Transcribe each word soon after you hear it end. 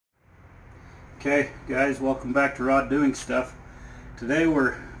Okay guys, welcome back to Rod Doing Stuff. Today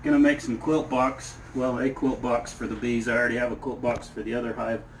we're going to make some quilt box, well, a quilt box for the bees. I already have a quilt box for the other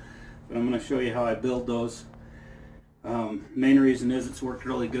hive, but I'm going to show you how I build those. Main reason is it's worked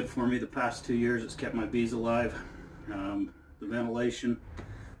really good for me the past 2 years. It's kept my bees alive. The ventilation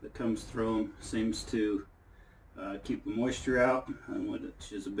that comes through them seems to keep the moisture out,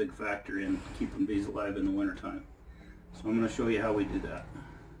 which is a big factor in keeping bees alive in the wintertime. So I'm going to show you how we do that.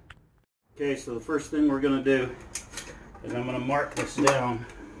 Okay, so the first thing we're going to do is I'm going to mark this down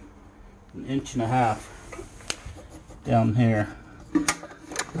 1.5 inches down here,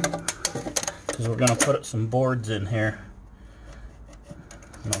 because we're going to put some boards in here,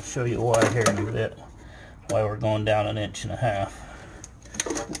 and I'll show you why here in a bit, why we're going down 1.5 inches.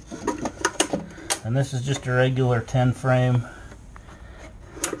 And this is just a regular 10 frame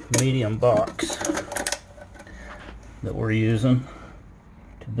medium box that we're using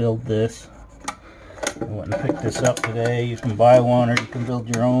to build this. I went and picked this up today. You can buy one or you can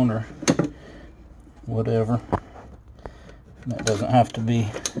build your own or whatever. That doesn't have to be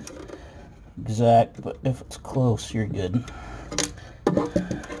exact, but if it's close, you're good.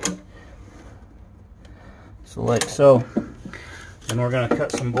 So like so. And we're going to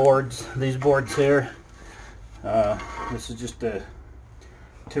cut some boards. These boards here, this is just a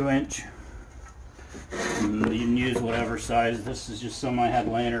 2-inch. You can use whatever size. This is just some I had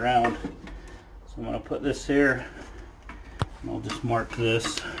laying around. So I'm going to put this here, and I'll just mark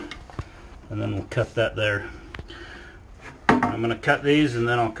this, and then we'll cut that there. I'm going to cut these, and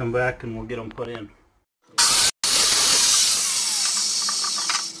then I'll come back and we'll get them put in.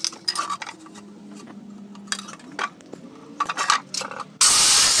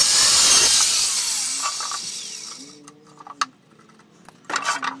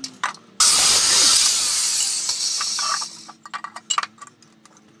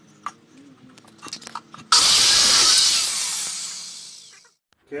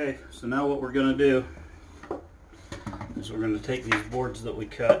 Okay, so now what we're going to do is we're going to take these boards that we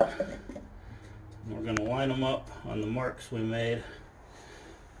cut, and we're going to line them up on the marks we made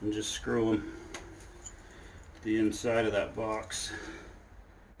and just screw them to the inside of that box.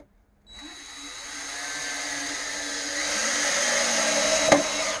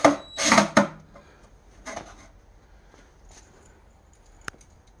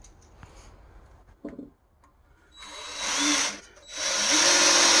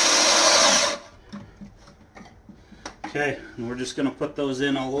 Okay, and we're just going to put those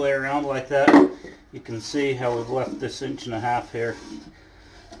in all the way around like that. You can see how we've left this 1.5 inches here.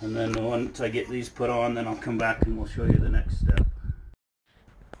 And then once I get these put on, then I'll come back and we'll show you the next step.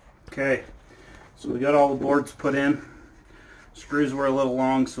 Okay, so we got all the boards put in. Screws were a little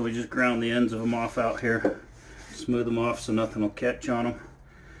long, so we just ground the ends of them off out here. Smooth them off so nothing will catch on them.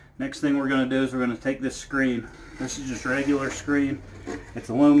 Next thing we're going to do is we're going to take this screen. This is just regular screen. It's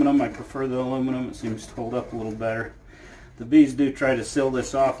aluminum. I prefer the aluminum. It seems to hold up a little better. The bees do try to seal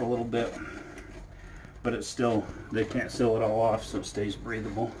this off a little bit, but it's still, they can't seal it all off so it stays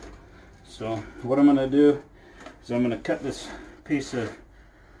breathable. So what I'm going to do is I'm going to cut this piece of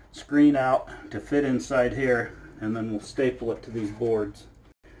screen out to fit inside here, and then we'll staple it to these boards.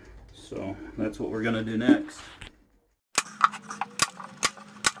 So that's what we're going to do next.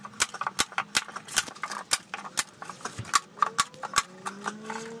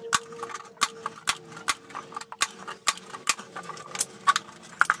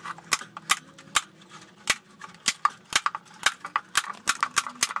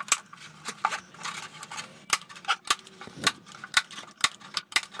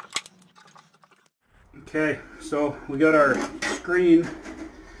 Okay, so we got our screen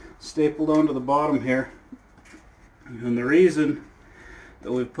stapled onto the bottom here, and the reason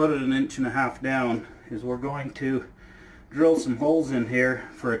that we put it 1.5 inches down is we're going to drill some holes in here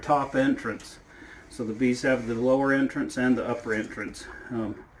for a top entrance. So the bees have the lower entrance and the upper entrance.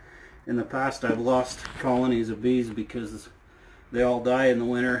 In the past I've lost colonies of bees because they all die in the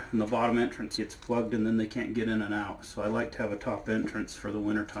winter and the bottom entrance gets plugged and then they can't get in and out. So I like to have a top entrance for the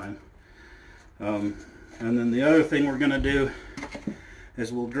winter time. And then the other thing we're going to do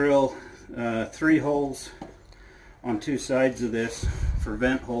is we'll drill 3 holes on 2 sides of this for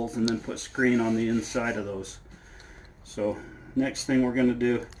vent holes, and then put screen on the inside of those. So next thing we're going to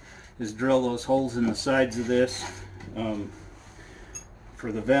do is drill those holes in the sides of this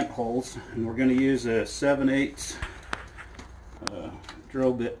for the vent holes, and we're going to use a 7/8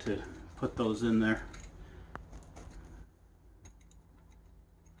 drill bit to put those in there.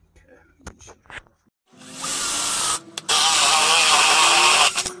 Okay.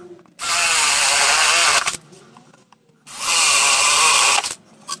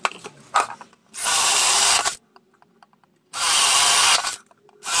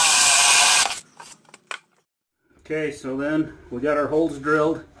 Okay, so then we got our holes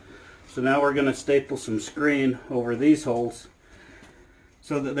drilled. So now we're going to staple some screen over these holes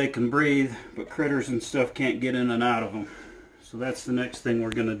so that they can breathe, but critters and stuff can't get in and out of them. So that's the next thing we're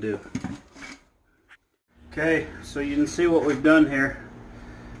going to do. Okay, so you can see what we've done here.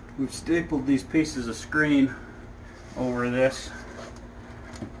 We've stapled these pieces of screen over this,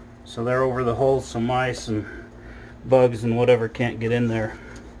 so they're over the holes so mice and bugs and whatever can't get in there.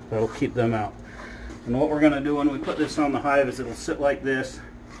 That'll keep them out. And what we're going to do when we put this on the hive is it'll sit like this.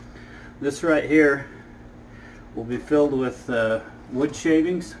 This right here will be filled with wood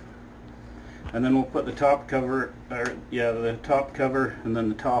shavings, and then we'll put the top cover, the top cover and then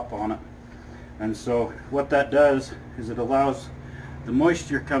the top on it. And so what that does is it allows the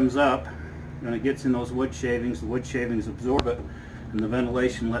moisture comes up and it gets in those wood shavings. The wood shavings absorb it, and the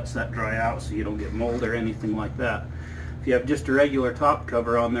ventilation lets that dry out so you don't get mold or anything like that. If you have just a regular top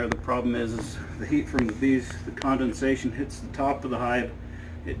cover on there, the problem is the heat from the bees, the condensation hits the top of the hive,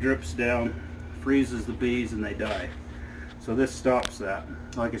 it drips down, freezes the bees, and they die. So this stops that.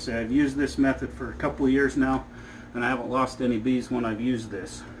 Like I said, I've used this method for a couple of years now, and I haven't lost any bees when I've used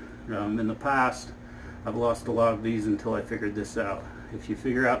this. In the past, I've lost a lot of bees until I figured this out. If you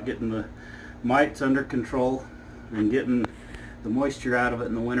figure out getting the mites under control and getting the moisture out of it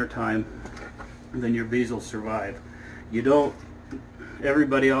in the winter time, then your bees will survive. You don't,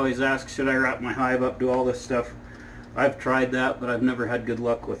 everybody always asks, should I wrap my hive up, do all this stuff. I've tried that, but I've never had good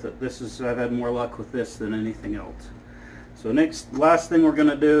luck with it. I've had more luck with this than anything else. So last thing we're going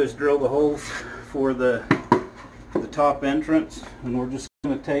to do is drill the holes for the top entrance, and we're just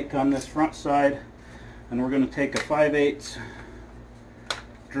going to take on this front side, and we're going to take a 5/8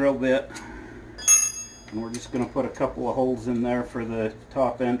 drill bit, and we're just going to put a couple of holes in there for the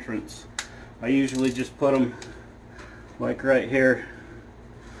top entrance. I usually just put them like right here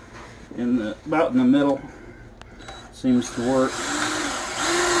about in the middle. Seems to work.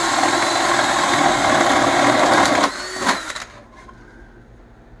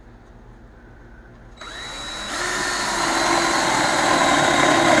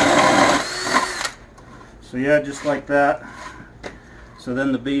 So yeah, just like that. So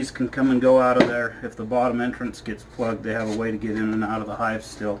then the bees can come and go out of there. If the bottom entrance gets plugged, they have a way to get in and out of the hive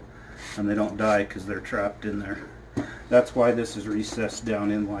still, and they don't die because they're trapped in there. That's why this is recessed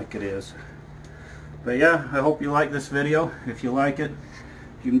down in like it is. But yeah, I hope you like this video. If you like it,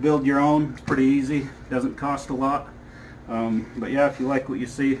 you can build your own. It's pretty easy. Doesn't cost a lot. But yeah, if you like what you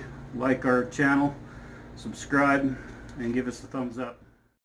see, like our channel, subscribe, and give us a thumbs up.